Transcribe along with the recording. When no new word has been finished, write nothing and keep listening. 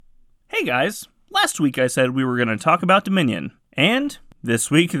Hey guys, last week I said we were going to talk about Dominion, and this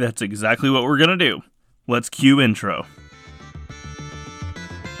week that's exactly what we're going to do. Let's cue intro.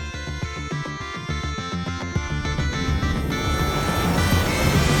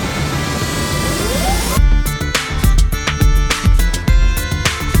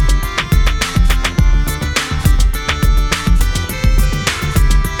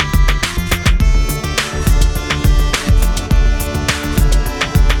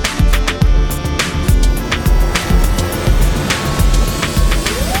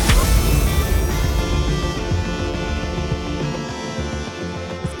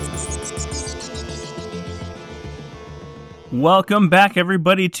 Welcome back,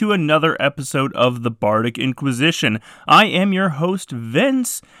 everybody, to another episode of the Bardic Inquisition. I am your host,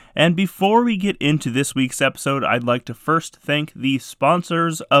 Vince, and before we get into this week's episode, I'd like to first thank the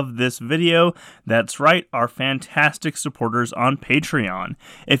sponsors of this video. That's right, our fantastic supporters on Patreon.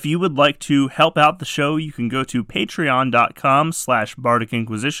 If you would like to help out the show, you can go to patreon.com/Bardic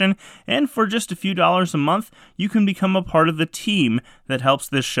Inquisition, and for just a few dollars a month, you can become a part of the team that helps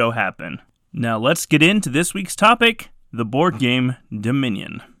this show happen. Now let's get into this week's topic, the board game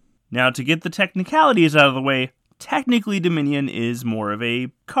Dominion. Now, to get the technicalities out of the way, technically Dominion is more of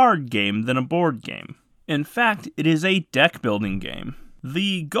a card game than a board game. In fact, it is a deck-building game,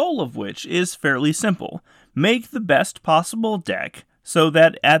 the goal of which is fairly simple. Make the best possible deck so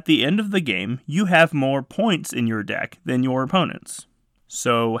that at the end of the game, you have more points in your deck than your opponents.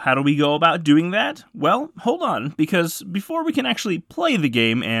 So how do we go about doing that? Well, hold on, because before we can actually play the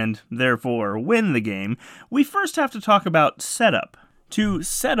game and therefore win the game, we first have to talk about setup. To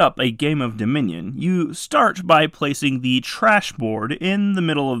set up a game of Dominion, you start by placing the trash board in the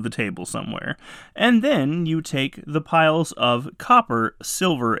middle of the table somewhere, and then you take the piles of copper,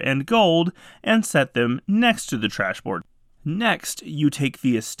 silver, and gold and set them next to the trash board. Next, you take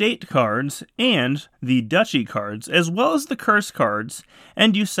the estate cards and the duchy cards, as well as the curse cards,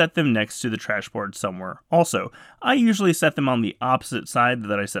 and you set them next to the trash board somewhere. Also, I usually set them on the opposite side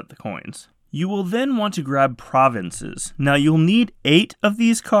that I set the coins. You will then want to grab provinces. Now, you'll need 8 of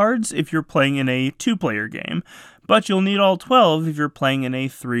these cards if you're playing in a 2-player game, but you'll need all 12 if you're playing in a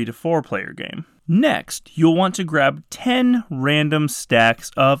 3 to 4-player game. Next, you'll want to grab 10 random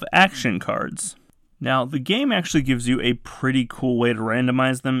stacks of action cards. Now, the game actually gives you a pretty cool way to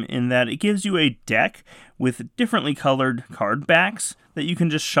randomize them in that it gives you a deck with differently colored card backs that you can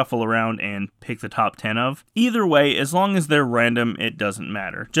just shuffle around and pick the top 10 of. Either way, as long as they're random, it doesn't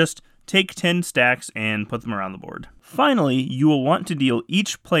matter. Just take 10 stacks and put them around the board. Finally, you will want to deal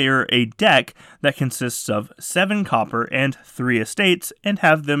each player a deck that consists of 7 copper and 3 estates and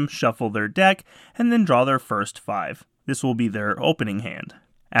have them shuffle their deck and then draw their first 5. This will be their opening hand.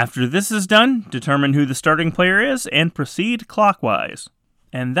 After this is done, determine who the starting player is and proceed clockwise.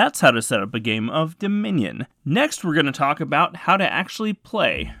 And that's how to set up a game of Dominion. Next, we're going to talk about how to actually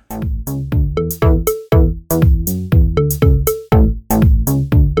play.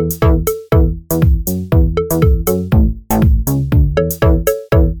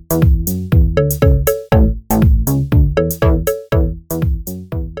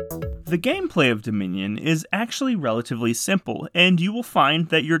 The gameplay of Dominion is actually relatively simple, and you will find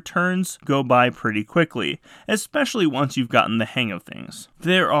that your turns go by pretty quickly, especially once you've gotten the hang of things.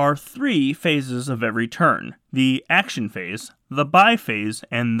 There are 3 phases of every turn: the action phase, the buy phase,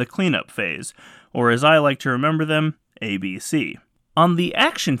 and the cleanup phase, or as I like to remember them, ABC. On the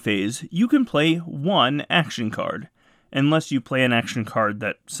action phase, you can play 1 action card, unless you play an action card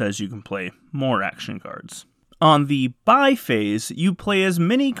that says you can play more action cards. On the buy phase, you play as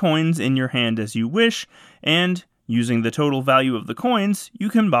many coins in your hand as you wish, and using the total value of the coins, you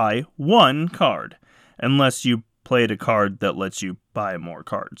can buy 1 card, unless you played a card that lets you buy more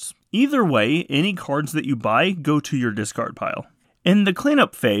cards. Either way, any cards that you buy go to your discard pile. In the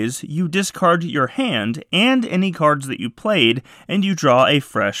cleanup phase, you discard your hand and any cards that you played, and you draw a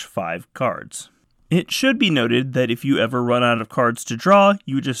fresh 5 cards. It should be noted that if you ever run out of cards to draw,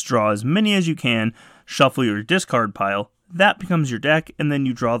 you just draw as many as you can, shuffle your discard pile, that becomes your deck, and then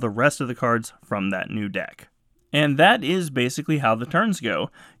you draw the rest of the cards from that new deck. And that is basically how the turns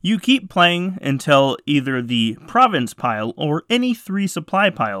go. You keep playing until either the province pile or any 3 supply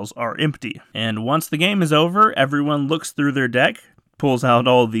piles are empty. And once the game is over, everyone looks through their deck, pulls out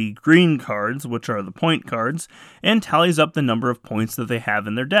all the green cards, which are the point cards, and tallies up the number of points that they have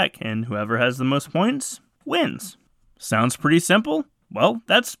in their deck, and whoever has the most points wins. Sounds pretty simple? Well,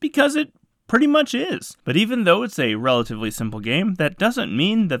 that's because it pretty much is. But even though it's a relatively simple game, that doesn't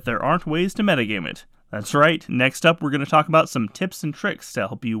mean that there aren't ways to metagame it. That's right, next up we're going to talk about some tips and tricks to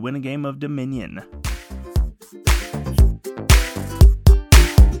help you win a game of Dominion.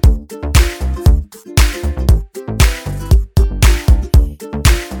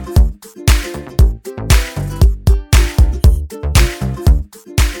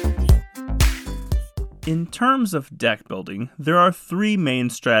 In terms of deck building, there are 3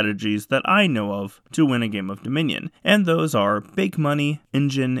 main strategies that I know of to win a game of Dominion, and those are Big Money,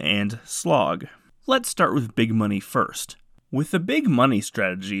 Engine, and Slog. Let's start with Big Money first. With the Big Money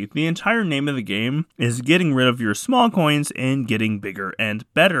strategy, the entire name of the game is getting rid of your small coins and getting bigger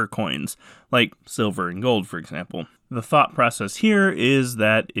and better coins, like silver and gold, for example. The thought process here is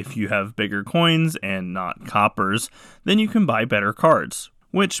that if you have bigger coins and not coppers, then you can buy better cards,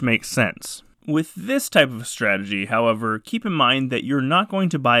 which makes sense. With this type of strategy, however, keep in mind that you're not going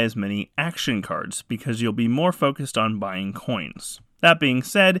to buy as many action cards because you'll be more focused on buying coins. That being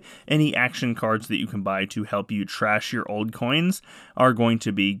said, any action cards that you can buy to help you trash your old coins are going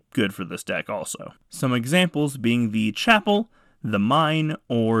to be good for this deck also. Some examples being the Chapel, the Mine,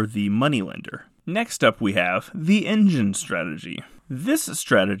 or the Moneylender. Next up we have the Engine strategy. This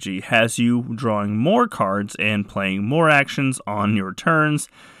strategy has you drawing more cards and playing more actions on your turns,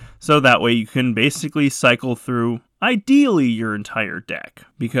 so that way you can basically cycle through, ideally, your entire deck.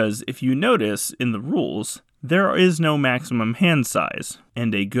 Because if you notice in the rules, there is no maximum hand size,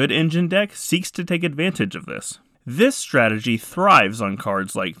 and a good engine deck seeks to take advantage of this. This strategy thrives on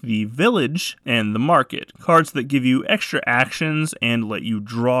cards like the Village and the Market, cards that give you extra actions and let you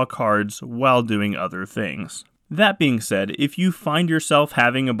draw cards while doing other things. That being said, if you find yourself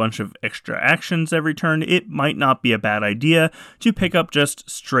having a bunch of extra actions every turn, it might not be a bad idea to pick up just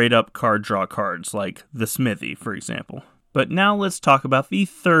straight up card draw cards like the Smithy, for example. But now let's talk about the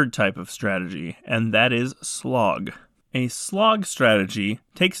third type of strategy, and that is Slog. A Slog strategy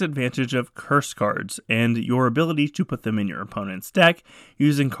takes advantage of curse cards and your ability to put them in your opponent's deck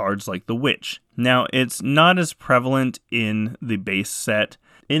using cards like the Witch. Now, it's not as prevalent in the base set.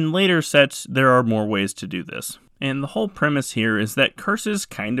 In later sets, there are more ways to do this. And the whole premise here is that curses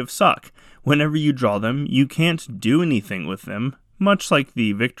kind of suck. Whenever you draw them, you can't do anything with them, much like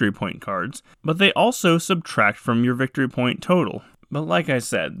the victory point cards, but they also subtract from your victory point total. But like I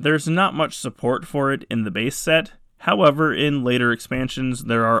said, there's not much support for it in the base set. However, in later expansions,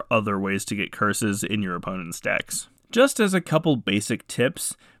 there are other ways to get curses in your opponent's decks. Just as a couple basic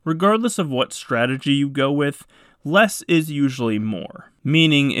tips, regardless of what strategy you go with, less is usually more.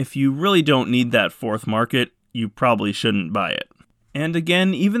 Meaning, if you really don't need that 4th market, you probably shouldn't buy it. And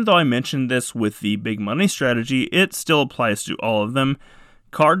again, even though I mentioned this with the Big Money strategy, it still applies to all of them.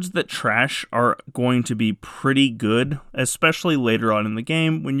 Cards that trash are going to be pretty good, especially later on in the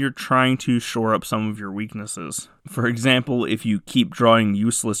game when you're trying to shore up some of your weaknesses. For example, if you keep drawing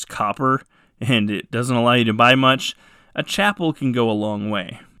useless copper and it doesn't allow you to buy much, a Chapel can go a long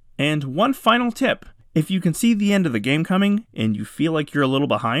way. And one final tip. If you can see the end of the game coming and you feel like you're a little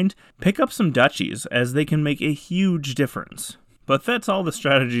behind, pick up some duchies as they can make a huge difference. But that's all the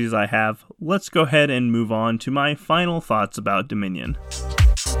strategies I have. Let's go ahead and move on to my final thoughts about Dominion.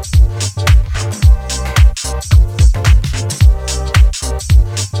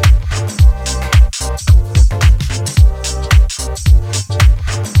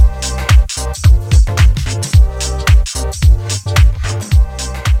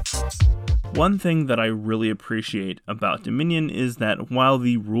 One thing that I really appreciate about Dominion is that while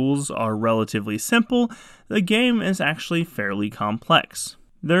the rules are relatively simple, the game is actually fairly complex.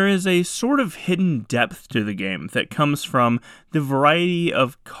 There is a sort of hidden depth to the game that comes from the variety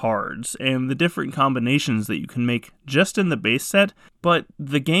of cards and the different combinations that you can make just in the base set, but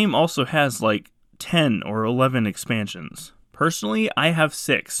the game also has like 10 or 11 expansions. Personally, I have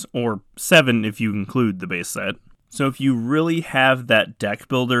 6, or 7 if you include the base set. So if you really have that deck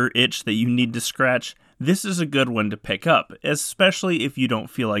builder itch that you need to scratch, this is a good one to pick up, especially if you don't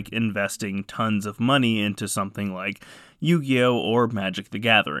feel like investing tons of money into something like Yu-Gi-Oh! Or Magic the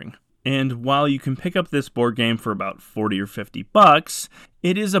Gathering. And while you can pick up this board game for about $40 or $50,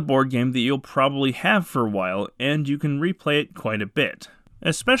 it is a board game that you'll probably have for a while, and you can replay it quite a bit,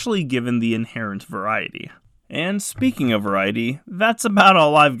 especially given the inherent variety. And speaking of variety, that's about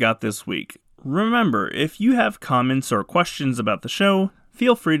all I've got this week. Remember, if you have comments or questions about the show,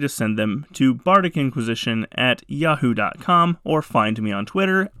 feel free to send them to bardicinquisition@yahoo.com or find me on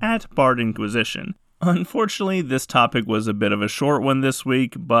Twitter @bardinquisition. Unfortunately, this topic was a bit of a short one this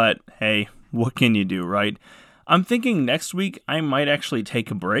week, but hey, what can you do, right? I'm thinking next week I might actually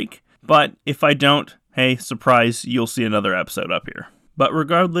take a break, but if I don't, hey, surprise, you'll see another episode up here. But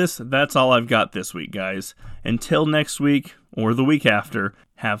regardless, that's all I've got this week, guys. Until next week, or the week after,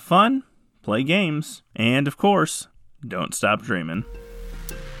 have fun, play games, and of course, don't stop dreaming.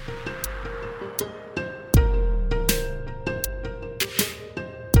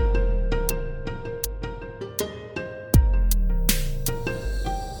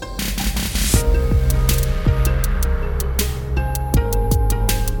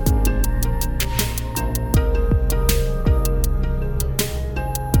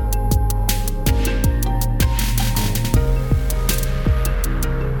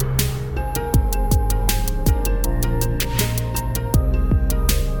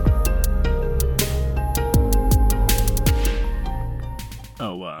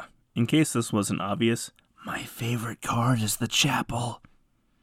 in case this wasn't obvious, my favorite card is the Chapel.